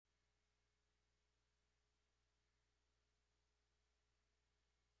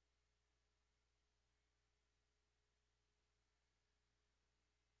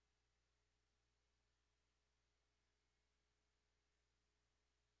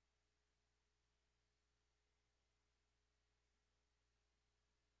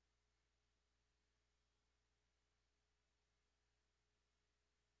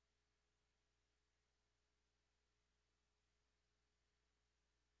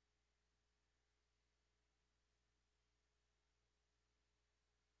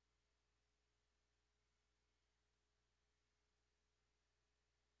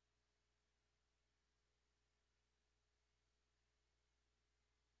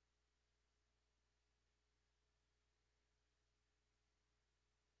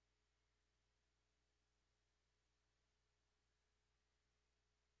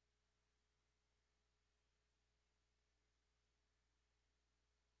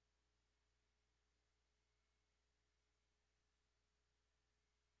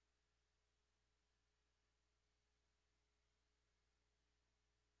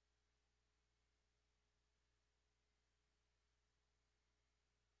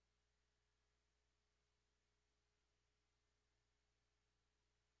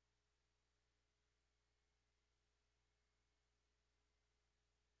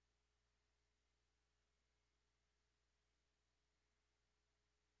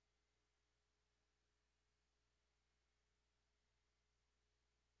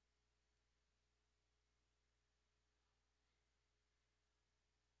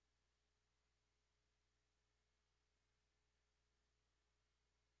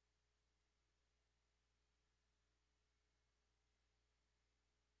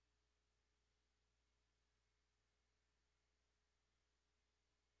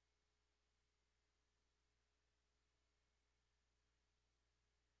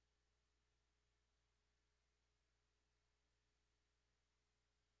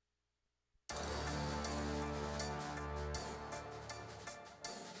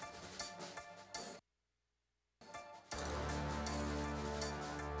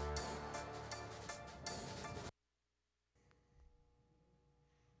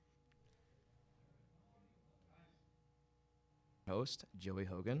host, Joey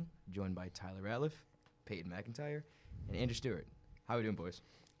Hogan, joined by Tyler Ratliff, Peyton McIntyre, and Andrew Stewart. How are we doing, boys?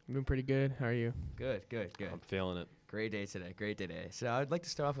 I'm doing pretty good. How are you? Good. I'm feeling it. Great day today. So I'd like to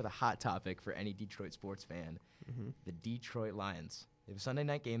start off with a hot topic for any Detroit sports fan. The Detroit Lions. They have a Sunday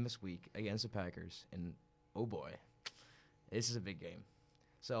night game this week against the Packers, and oh boy, this is a big game.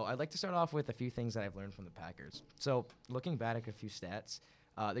 So I'd like to start off with a few things that I've learned from the Packers. So looking back at a few stats,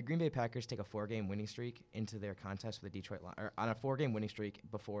 the Green Bay Packers take a 4-game winning streak into their contest with the Detroit Lions, or on a 4-game winning streak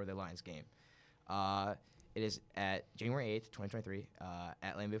before the Lions game. It is at January 8th, 2023,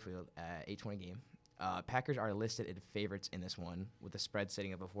 at Lambeau Field at 8:20 game. Packers are listed as favorites in this one, with the spread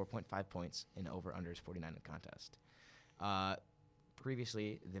sitting at 4.5 points and over-unders 49 in the contest.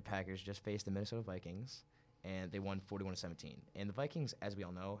 Previously, the Packers just faced the Minnesota Vikings, and they won 41-17. And the Vikings, as we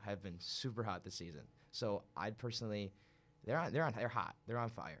all know, have been super hot this season. So I'd personally, they're hot, they're on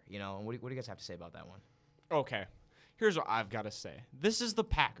fire. You know, and what do you guys have to say about that one? Okay, here's what I've got to say. This is the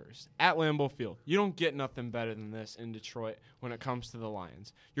Packers at Lambeau Field. You don't get nothing better than this in Detroit when it comes to the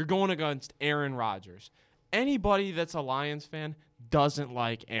Lions. You're going against Aaron Rodgers. Anybody that's a Lions fan doesn't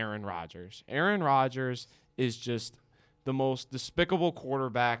like Aaron Rodgers. Aaron Rodgers is just the most despicable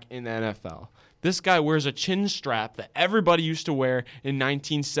quarterback in the NFL. This guy wears a chin strap that everybody used to wear in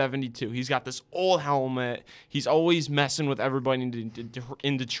 1972. He's got this old helmet. He's always messing with everybody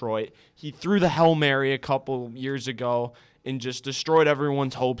in Detroit. He threw the Hail Mary a couple years ago and just destroyed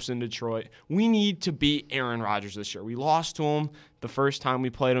everyone's hopes in Detroit. We need to beat Aaron Rodgers this year. We lost to him the first time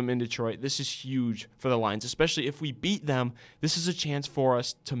we played him in Detroit. This is huge for the Lions, especially if we beat them. This is a chance for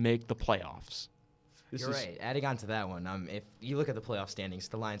us to make the playoffs. You're right. Adding on to that one, if you look at the playoff standings,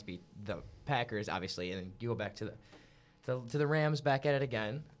 the Lions beat the Packers, obviously, and you go back to the Rams back at it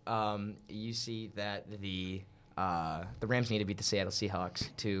again. You see that the Rams need to beat the Seattle Seahawks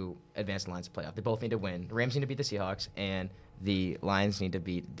to advance the Lions to playoff. They both need to win. The Rams need to beat the Seahawks, and the Lions need to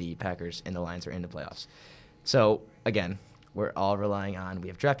beat the Packers, and the Lions are in the playoffs. So, again, we're all relying on – we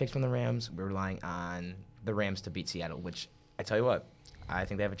have draft picks from the Rams. We're relying on the Rams to beat Seattle, which I tell you what, I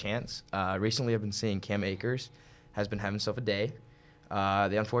think they have a chance. Recently, I've been seeing Cam Akers has been having himself a day.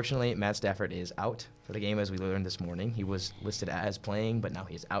 Unfortunately, Matt Stafford is out for the game, as we learned this morning. He was listed as playing, but now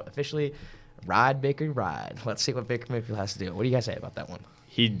he's out officially. Ride, Baker, ride. Let's see what Baker Mayfield has to do. What do you guys say about that one?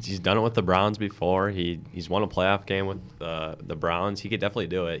 He's done it with the Browns before. He's won a playoff game with the Browns. He could definitely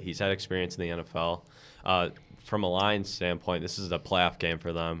do it. He's had experience in the NFL. From a Lions standpoint, this is a playoff game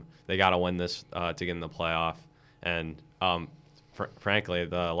for them. They got to win this to get in the playoff. And frankly,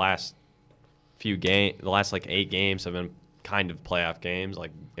 the last 8 games have been kind of playoff games.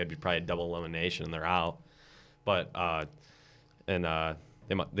 Like it'd be probably a double elimination and they're out. But they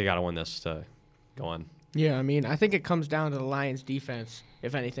got to win this to go on. Yeah, I mean, I think it comes down to the Lions' defense,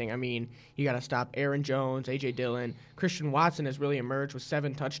 if anything. I mean, you got to stop Aaron Jones, A.J. Dillon. Christian Watson has really emerged with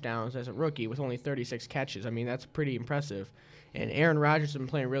 7 touchdowns as a rookie with only 36 catches. I mean, that's pretty impressive. And Aaron Rodgers has been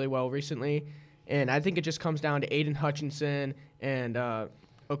playing really well recently. And I think it just comes down to Aiden Hutchinson and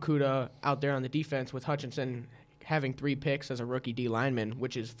Okudah out there on the defense, with Hutchinson having 3 picks as a rookie D lineman,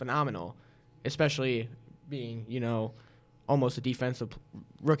 which is phenomenal, especially being, almost a defensive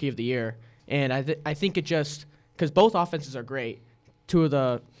rookie of the year. And I think it just – because both offenses are great, 2 of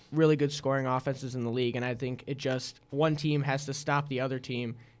the really good scoring offenses in the league, and I think it just – one team has to stop the other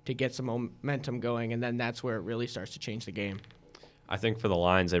team to get some momentum going, and then that's where it really starts to change the game. I think for the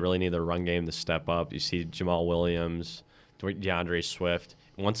Lions, they really need their run game to step up. You see Jamal Williams, DeAndre Swift.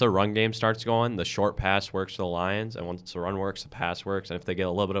 Once the run game starts going, the short pass works for the Lions, and once the run works, the pass works. And if they get a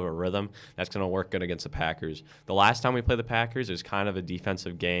little bit of a rhythm, that's going to work good against the Packers. The last time we played the Packers, it was kind of a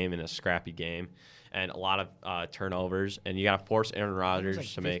defensive game and a scrappy game, and a lot of turnovers. And you got to force Aaron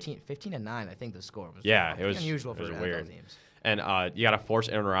Rodgers to make 15-9. I think the score was. Yeah, it was unusual for weird. teams. And you got to force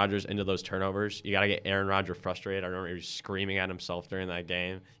Aaron Rodgers into those turnovers. You got to get Aaron Rodgers frustrated. I remember he was screaming at himself during that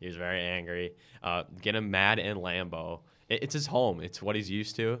game. He was very angry. Get him mad in Lambeau. It's his home. It's what he's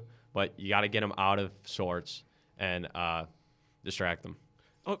used to. But you got to get him out of sorts and distract them.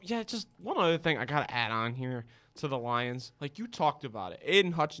 Oh, yeah, just one other thing I got to add on here to the Lions. Like you talked about it.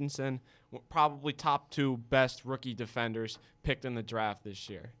 Aiden Hutchinson, probably top 2 best rookie defenders picked in the draft this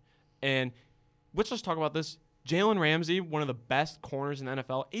year. And let's just talk about this. Jalen Ramsey, one of the best corners in the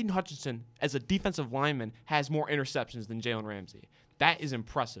NFL. Aiden Hutchinson, as a defensive lineman, has more interceptions than Jalen Ramsey. That is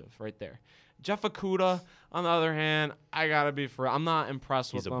impressive right there. Jeff Okudah, on the other hand, I gotta be for. I'm not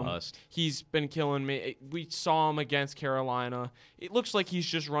impressed with him. He's a bust. He's been killing me. We saw him against Carolina. It looks like he's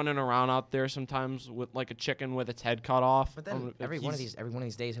just running around out there sometimes with like a chicken with its head cut off. But then every one of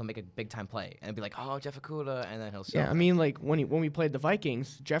these days he'll make a big time play and be like, oh, Jeff Okudah, and then he'll. Yeah, I mean, like when we played the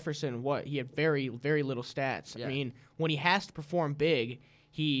Vikings, Jefferson, he had very little stats. Yeah. I mean, when he has to perform big,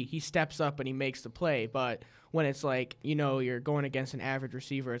 he steps up and he makes the play. But when it's like, you're going against an average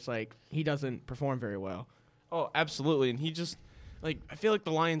receiver, it's like he doesn't perform very well. Oh, absolutely. And he just, I feel like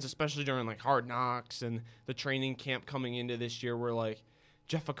the Lions, especially during, Hard Knocks and the training camp coming into this year, were like,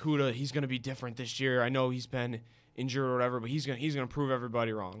 Jeff Okudah, he's going to be different this year. I know he's been injured or whatever, but he's gonna prove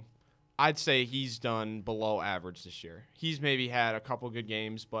everybody wrong. I'd say he's done below average this year. He's maybe had a couple good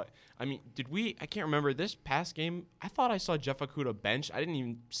games, but, I mean, I can't remember. This past game, I thought I saw Jeff Okudah bench. I didn't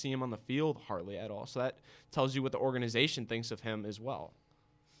even see him on the field hardly at all. So that tells you what the organization thinks of him as well.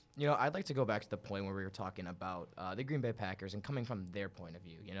 I'd like to go back to the point where we were talking about the Green Bay Packers and coming from their point of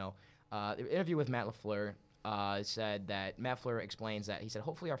view. The interview with Matt LaFleur said that Matt LaFleur explains that he said,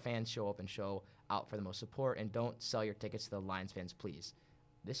 hopefully our fans show up and show out for the most support and don't sell your tickets to the Lions fans, please.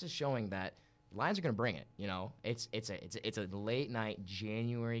 This is showing that the Lions are going to bring it. It's a late night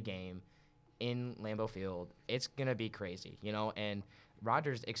January game in Lambeau Field. It's going to be crazy, And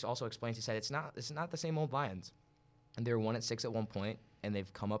Rodgers also explains. He said it's not the same old Lions, and they were 1-6 at one point, and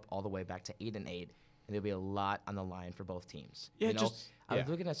they've come up all the way back to 8-8, and there'll be a lot on the line for both teams. Yeah, I was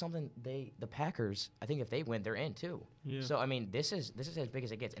looking at something. The Packers, I think if they win, they're in too. Yeah. So I mean, this is as big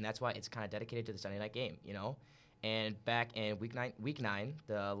as it gets, and that's why it's kind of dedicated to the Sunday night game. And back in week nine,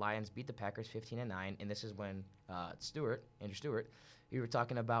 the Lions beat the Packers 15-9, and this is when Andrew Stewart, we were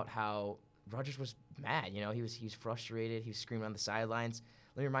talking about how Rodgers was mad. He was frustrated. He was screaming on the sidelines.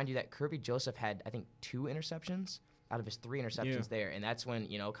 Let me remind you that Kirby Joseph had, I think, 2 interceptions out of his 3 interceptions there, and that's when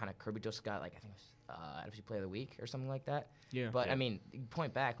kind of Kirby Joseph got I think it was NFC Player of the Week or something like that. Yeah. But I mean,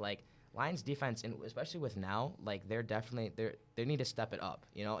 point back, Lions defense, and especially with now, they're definitely they need to step it up,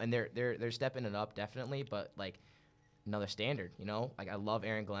 and they're stepping it up definitely, but another standard, I love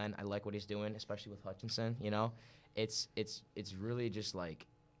Aaron Glenn. I like what he's doing, especially with Hutchinson. It's really just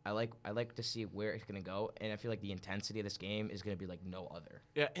I like to see where it's gonna go, and I feel like the intensity of this game is gonna be like no other.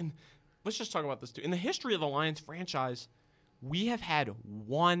 Yeah, and let's just talk about this too. In the history of the Lions franchise, we have had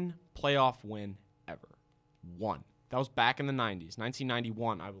 1 playoff win ever. 1. That was back in the 90s,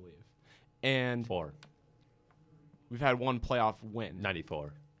 1991, I believe. And 4. We've had 1 playoff win.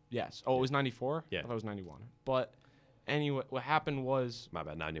 94. Yes. Oh, it was 94? Yeah. I thought it was 91. But anyway, what happened was... My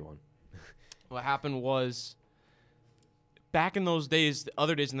bad, 91. What happened was, back in those days, the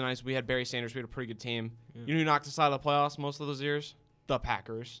other days in the 90s, we had Barry Sanders. We had a pretty good team. Yeah. You know who knocked us out of the playoffs most of those years? The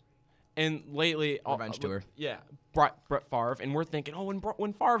Packers. And lately... Revenge tour. Yeah, Brett Favre. And we're thinking,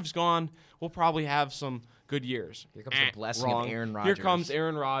 when Favre's gone, we'll probably have some good years. Here comes the blessing wrong. of Aaron Rodgers. Here comes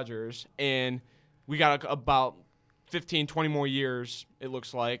Aaron Rodgers, and we got about 15, 20 more years, it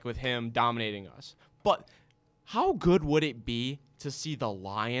looks like, with him dominating us. But how good would it be to see the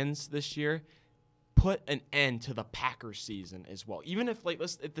Lions this year put an end to the Packers season as well? Even if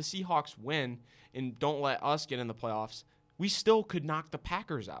if the Seahawks win and don't let us get in the playoffs, we still could knock the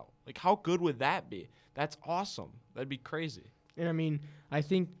Packers out. How good would that be? That's awesome. That'd be crazy. And I mean, I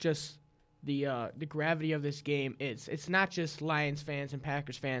think just the gravity of this game, it's not just Lions fans and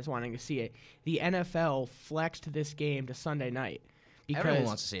Packers fans wanting to see it. The NFL flexed this game to Sunday night because Everyone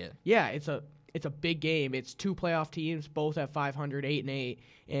wants to see it. Yeah, it's a big game. It's 2 playoff teams, both at 500, 8-8,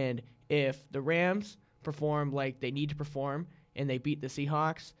 and if the Rams perform like they need to perform and they beat the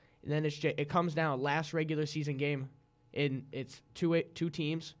Seahawks, then it comes down last regular season game, and it's two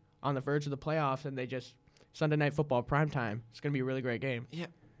teams on the verge of the playoffs, and they just Sunday Night Football primetime. It's going to be a really great game. Yeah.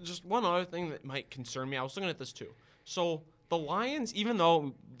 Just one other thing that might concern me. I was looking at this too. So the Lions, even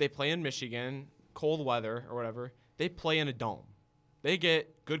though they play in Michigan, cold weather or whatever, they play in a dome. They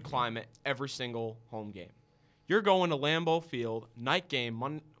get good climate every single home game. You're going to Lambeau Field, night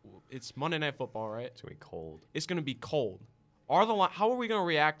game. It's Monday Night Football, right? It's going to be cold. It's going to be cold. How are we going to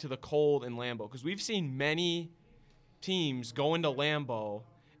react to the cold in Lambeau? Because we've seen many teams go into Lambeau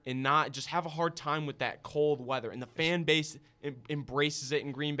and not just have a hard time with that cold weather. And the fan base embraces it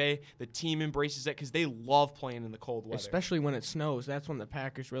in Green Bay. The team embraces it because they love playing in the cold weather. Especially when it snows. That's when the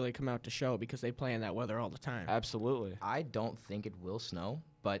Packers really come out to show because they play in that weather all the time. Absolutely. I don't think it will snow,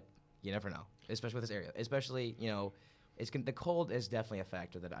 but you never know, especially with this area. Especially, the cold is definitely a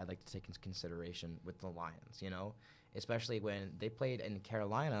factor that I'd like to take into consideration with the Lions, especially when they played in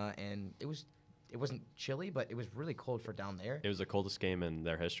Carolina and it was it wasn't chilly, but it was really cold for down there. It was the coldest game in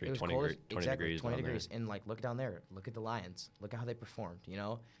their history. It was 20 cold, 20 exactly, degrees. 20 down degrees. And, like, look down there. Look at the Lions. Look at how they performed, you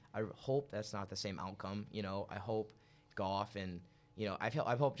know? I hope that's not the same outcome, you know? I hope Goff and, you know, I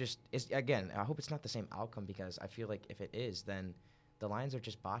hope just, I hope it's not the same outcome because I feel like if it is, then the Lions are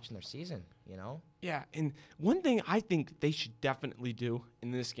just botching their season, you know? Yeah, and one thing I think they should definitely do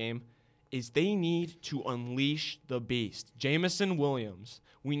in this game is they need to unleash the beast. Jamison Williams.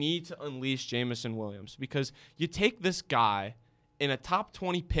 We need to unleash Jamison Williams because you take this guy in a top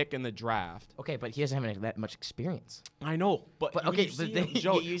 20 pick in the draft. Okay, but he doesn't have that much experience. I know, but okay, you see but him,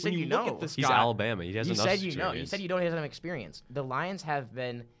 Joe, you said when you look know. at this He's guy, Alabama. He has You enough said experience. you know. You said you don't have experience. The Lions have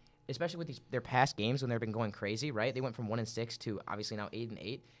been, especially with their past games when they've been going crazy, right? They went from 1-6 to obviously now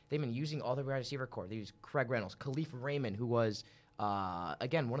 8-8. They've been using all the wide receiver core. They used Craig Reynolds, Khalif Raymond, who was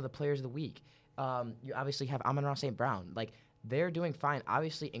again one of the players of the week. You obviously have Amon-Ra St. Brown. Like, they're doing fine.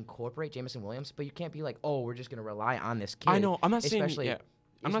 Obviously, incorporate Jamison Williams, but you can't be like, oh, we're just going to rely on this kid. I know. I'm not saying. Especially, Yeah,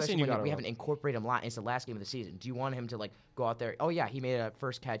 I'm not saying you when got we haven't incorporated him a lot. It's the last game of the season. Do you want him to, like, go out there? Oh, yeah, he made a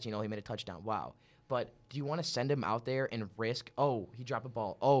first catch. You know, he made a touchdown. Wow. But do you want to send him out there and risk, oh, he dropped a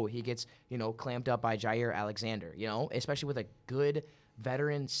ball. Oh, he gets, you know, clamped up by Jair Alexander, you know, especially with a good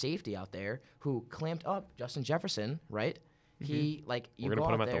veteran safety out there who clamped up Justin Jefferson, right? He, like, you We're go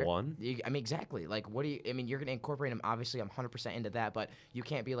going to put him out at there, the 1? I mean, exactly. Like, what do you, I mean, you're going to incorporate him. Obviously, I'm 100% into that, but you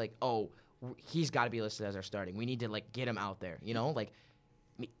can't be like, oh, he's got to be listed as our starting. We need to, like, get him out there, you know? Like,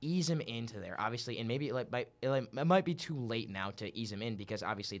 ease him into there, obviously, and maybe it might be too late now to ease him in because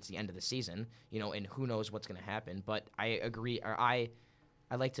obviously it's the end of the season, you know, and who knows what's going to happen. But I agree, or I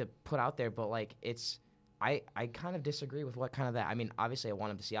like to put out there, but like I kind of disagree with what kind of that. I mean, obviously I want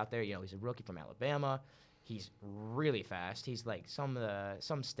him to see out there. You know, he's a rookie from Alabama. He's really fast. He's like some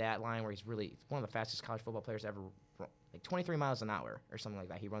stat line where he's really one of the fastest college football players ever, like 23 miles an hour or something like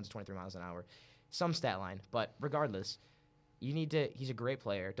that. He runs 23 miles an hour, some stat line. But regardless. He's a great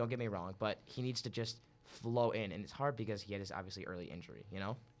player, don't get me wrong, but he needs to just flow in, and it's hard because he had his obviously early injury, you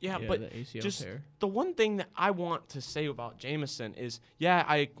know? Yeah, Yeah, but the ACL just tear. the one thing that I want to say about Jamison is, yeah,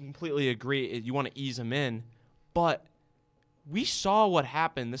 I completely agree. You want to ease him in, but we saw what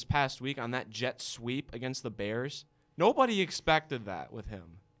happened this past week on that jet sweep against the Bears. Nobody expected that with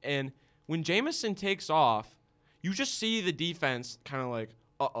him. And when Jamison takes off, you just see the defense kind of like,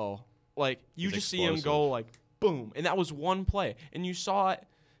 uh-oh. Like, you He's just see him go like, boom. And that was one play. And you saw it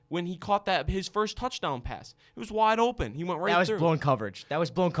when he caught his first touchdown pass. It was wide open. He went right through. That was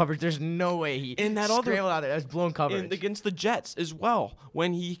blown coverage. There's no way he scrambled out there. That was blown coverage. And against the Jets as well.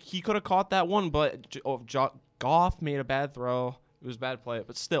 When he could have caught that one, but Goff made a bad throw. It was a bad play.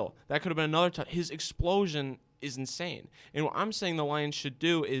 But still, that could have been another touch. His explosion is insane. And what I'm saying the Lions should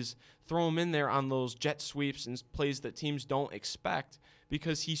do is throw him in there on those jet sweeps and plays that teams don't expect,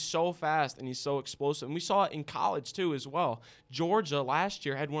 because he's so fast and he's so explosive. And we saw it in college, too, as well. Georgia last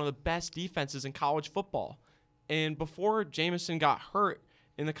year had one of the best defenses in college football. And before Jamison got hurt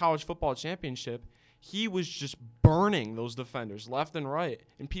in the college football championship, he was just burning those defenders left and right,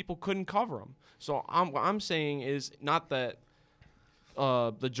 and people couldn't cover him. So what I'm saying is not that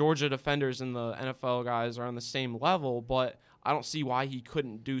the Georgia defenders and the NFL guys are on the same level, but I don't see why he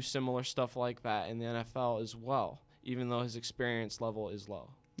couldn't do similar stuff like that in the NFL as well, even though his experience level is low.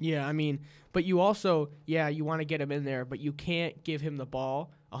 Yeah, I mean, but you also, you want to get him in there, but you can't give him the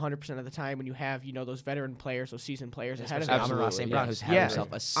ball 100% of the time when you have, you know, those veteran players, those seasoned players ahead of him. Amon-Ra St. Brown, who's had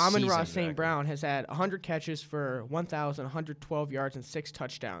himself a season. Amon-Ra St. Brown has had 100 catches for 1,112 yards and 6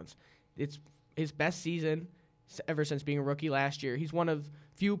 touchdowns. It's his best season ever since being a rookie last year. He's one of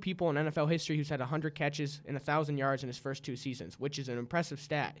few people in NFL history who's had 100 catches and 1,000 yards in his first 2 seasons, which is an impressive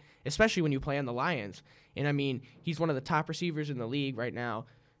stat, especially when you play on the Lions. And, I mean, he's one of the top receivers in the league right now,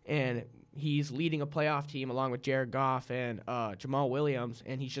 and he's leading a playoff team along with Jared Goff and Jamal Williams,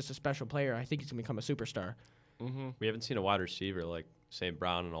 and he's just a special player. I think he's going to become a superstar. Mm-hmm. We haven't seen a wide receiver like St.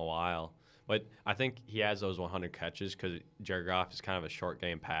 Brown in a while. But I think he has those 100 catches because Jared Goff is kind of a short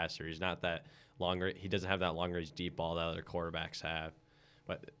game passer. He's not that longer. He doesn't have that long range deep ball that other quarterbacks have.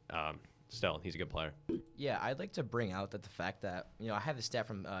 But still, he's a good player. Yeah, I'd like to bring out that the fact that, you know, I have the stat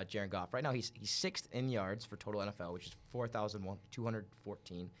from Jared Goff. Right now, he's 6th in yards for total NFL, which is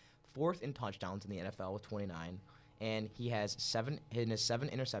 4,214. 4th in touchdowns in the NFL with 29. And he has 7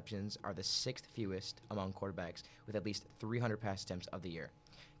 interceptions are the 6th fewest among quarterbacks with at least 300 pass attempts of the year.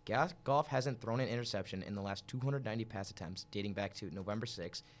 Goff hasn't thrown an interception in the last 290 pass attempts dating back to November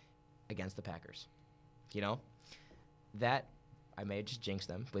 6th against the Packers. You know, that I may have just jinxed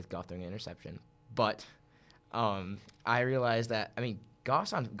them with Goff throwing an interception, but I realized that, I mean,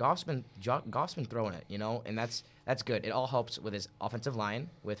 Goff's been throwing it, and that's good. It all helps with his offensive line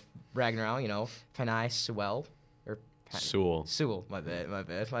with Ragnar, Panay, Sewell. Sewell. My bad.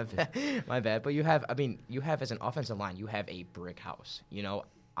 But you have as an offensive line, you have a brick house.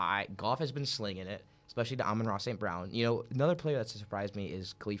 Goff has been slinging it, especially to Amon-Ra St. Brown. Another player that's surprised me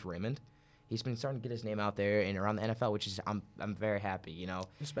is Khalif Raymond. He's been starting to get his name out there and around the NFL, which is I'm very happy.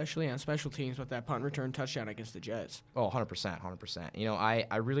 Especially on special teams with that punt return touchdown against the Jets. Oh, 100%.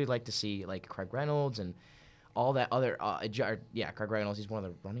 I really like to see like Craig Reynolds and all that other Craig Reynolds, he's one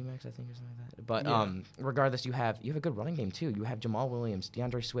of the running backs, I think, or something like that. But regardless, you have a good running game too. You have Jamal Williams,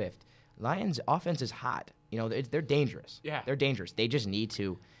 DeAndre Swift. Lions offense is hot. They're dangerous. Yeah. They're dangerous. They just need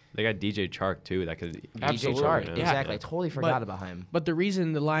to. They got DJ Chark too. That could DJ Chark, exactly. I totally forgot about him. But the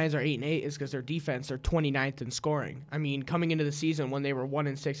reason the Lions are 8-8 is because their defense are 29th in scoring. I mean, coming into the season when they were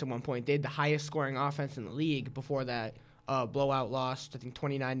 1-6 at one point, they had the highest scoring offense in the league before that blowout loss, I think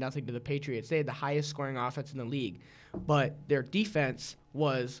 29-0 to the Patriots. They had the highest scoring offense in the league, but their defense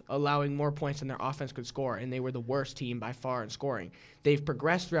was allowing more points than their offense could score, and they were the worst team by far in scoring. They've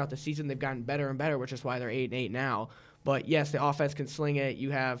progressed throughout the season. They've gotten better and better, which is why they're 8-8 now. But yes, the offense can sling it. You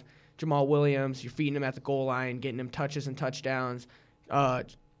have Jamal Williams. You're feeding him at the goal line, getting him touches and touchdowns.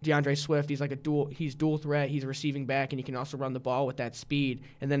 DeAndre Swift, he's dual threat. He's a receiving back, and he can also run the ball with that speed.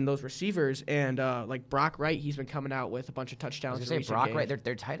 And then those receivers, and like Brock Wright, he's been coming out with a bunch of touchdowns. I was going to say, Brock Wright,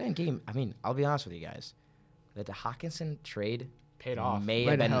 their tight end game, I mean, I'll be honest with you guys. That the Hawkinson trade paid off. May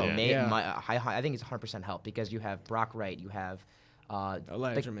have been, I think it's 100% help because you have Brock Wright, you have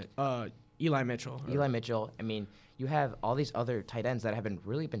Eli Mitchell. I mean, you have all these other tight ends that have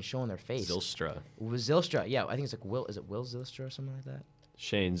really been showing their face. Zylstra, yeah, I think it's like Will Zylstra or something like that?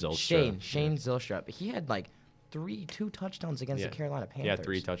 Shane Zylstra. Shane Zylstra. But he had like 2 touchdowns against the Carolina Panthers. Yeah,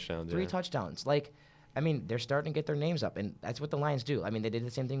 3 touchdowns. 3 touchdowns. Like, I mean, they're starting to get their names up, and that's what the Lions do. I mean, they did the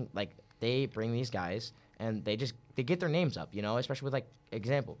same thing. Like, they bring these guys, and they get their names up, especially with, like,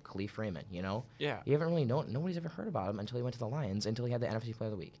 example, Khalif Raymond, Yeah. You haven't really known, nobody's ever heard about him until he went to the Lions, until he had the NFC Player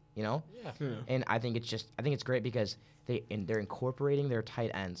of the Week, Yeah. And I think it's great because they're incorporating their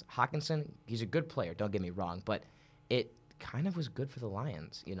tight ends. Hawkinson, he's a good player, don't get me wrong, but it kind of was good for the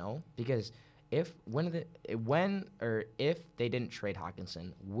Lions, because if they didn't trade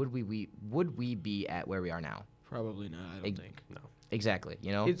Hawkinson, would we be at where we are now? Probably not. I don't think. No. Exactly.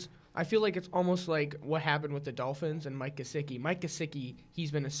 I feel like it's almost like what happened with the Dolphins and Mike Gesicki. Mike Gesicki,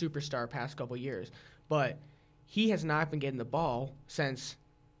 he's been a superstar past couple years, but he has not been getting the ball since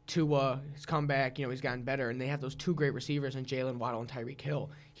Tua has come back. He's gotten better, and they have those 2 great receivers in Jalen Waddle and Tyreek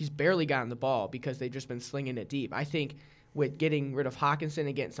Hill. He's barely gotten the ball because they've just been slinging it deep. I think with getting rid of Hawkinson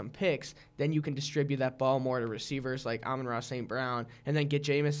and getting some picks, then you can distribute that ball more to receivers like Amon-Ra St. Brown, and then get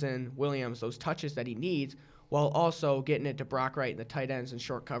Jameson Williams those touches that he needs, while also getting it to Brock Wright and the tight ends in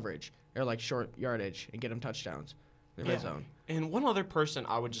short coverage or like short yardage and get them touchdowns in the red zone. And one other person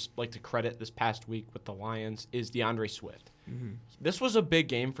I would just like to credit this past week with the Lions is DeAndre Swift. Mm-hmm. This was a big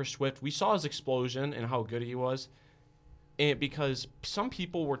game for Swift. We saw his explosion and how good he was, and because some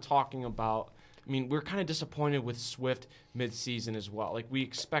people were talking about. I mean, we're kind of disappointed with Swift mid-season as well. Like, we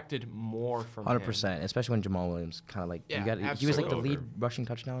expected more from 100%, him. especially when Jamal Williams kind of like absolutely. He was like the lead rushing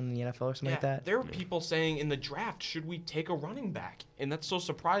touchdown in the NFL or something like that. There were people saying in the draft, should we take a running back? And that's so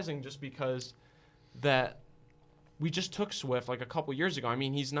surprising just because that we just took Swift like a couple years ago. I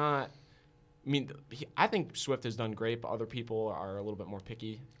mean, he's not – I think Swift has done great, but other people are a little bit more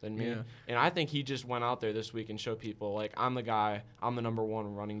picky than me. Yeah. And I think he just went out there this week and showed people, like, I'm the guy. I'm the number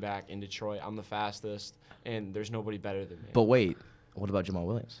 1 running back in Detroit. I'm the fastest, and there's nobody better than me. But wait, what about Jamal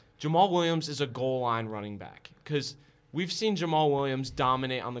Williams? Jamal Williams is a goal line running back because we've seen Jamal Williams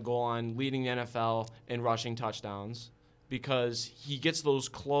dominate on the goal line, leading the NFL in rushing touchdowns because he gets those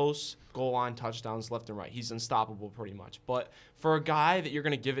close goal line touchdowns left and right. He's unstoppable pretty much. But for a guy that you're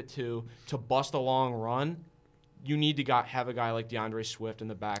going to give it to bust a long run, you need to have a guy like DeAndre Swift in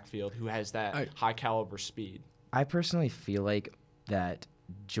the backfield who has that high-caliber speed. I personally feel like that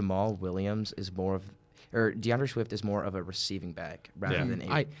Jamal Williams is DeAndre Swift is more of a receiving back rather than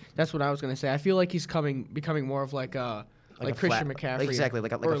a... That's what I was going to say. I feel like he's becoming more of like Christian McCaffrey. Exactly,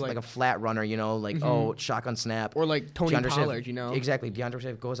 like a flat runner, shotgun snap. Or like Tony DeAndre Pollard, Swift, Exactly. DeAndre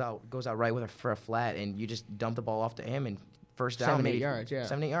Swift goes out right for a flat, and you just dump the ball off to him, and first down. 7-8 yards, yeah.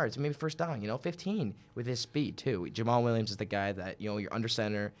 7-8 yards, maybe first down, 15 with his speed, too. Jamal Williams is the guy that, you're under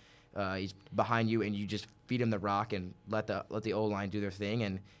center, he's behind you, and you just feed him the rock and let the O-line do their thing,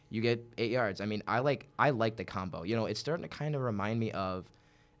 and you get 8 yards. I mean, I like the combo. It's starting to kind of remind me of,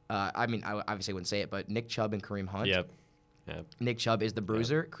 I obviously wouldn't say it, but Nick Chubb and Kareem Hunt. Yep. Nick Chubb is the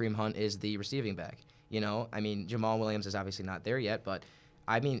bruiser. Kareem Hunt is the receiving back. I mean, Jamal Williams is obviously not there yet, but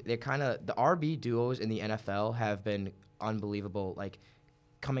I mean, they're kind of the RB duos in the NFL have been unbelievable. Like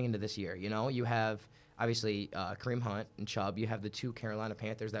coming into this year, you have obviously Kareem Hunt and Chubb. You have the 2 Carolina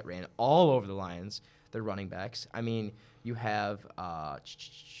Panthers that ran all over the Lions. Their running backs. I mean, you have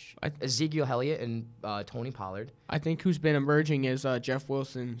Ezekiel Elliott and Tony Pollard. I think who's been emerging is Jeff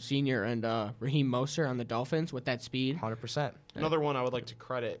Wilson Sr. and Raheem Mostert on the Dolphins with that speed. 100%. Another one I would like to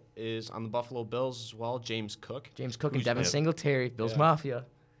credit is on the Buffalo Bills as well, James Cook. James Cook and Devin Singletary, Bills Mafia.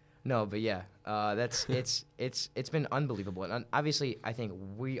 No, but yeah, it's been unbelievable, and obviously I think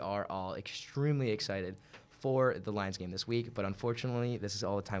we are all extremely excited for the Lions game this week. But unfortunately, this is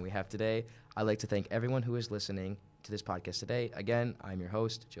all the time we have today. I'd like to thank everyone who is listening to this podcast today. Again, I'm your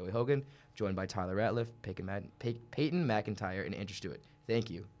host, Joey Hogan, joined by Tyler Ratliff, Peyton McIntyre, and Andrew Stewart. Thank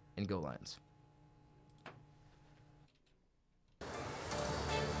you, and go Lions.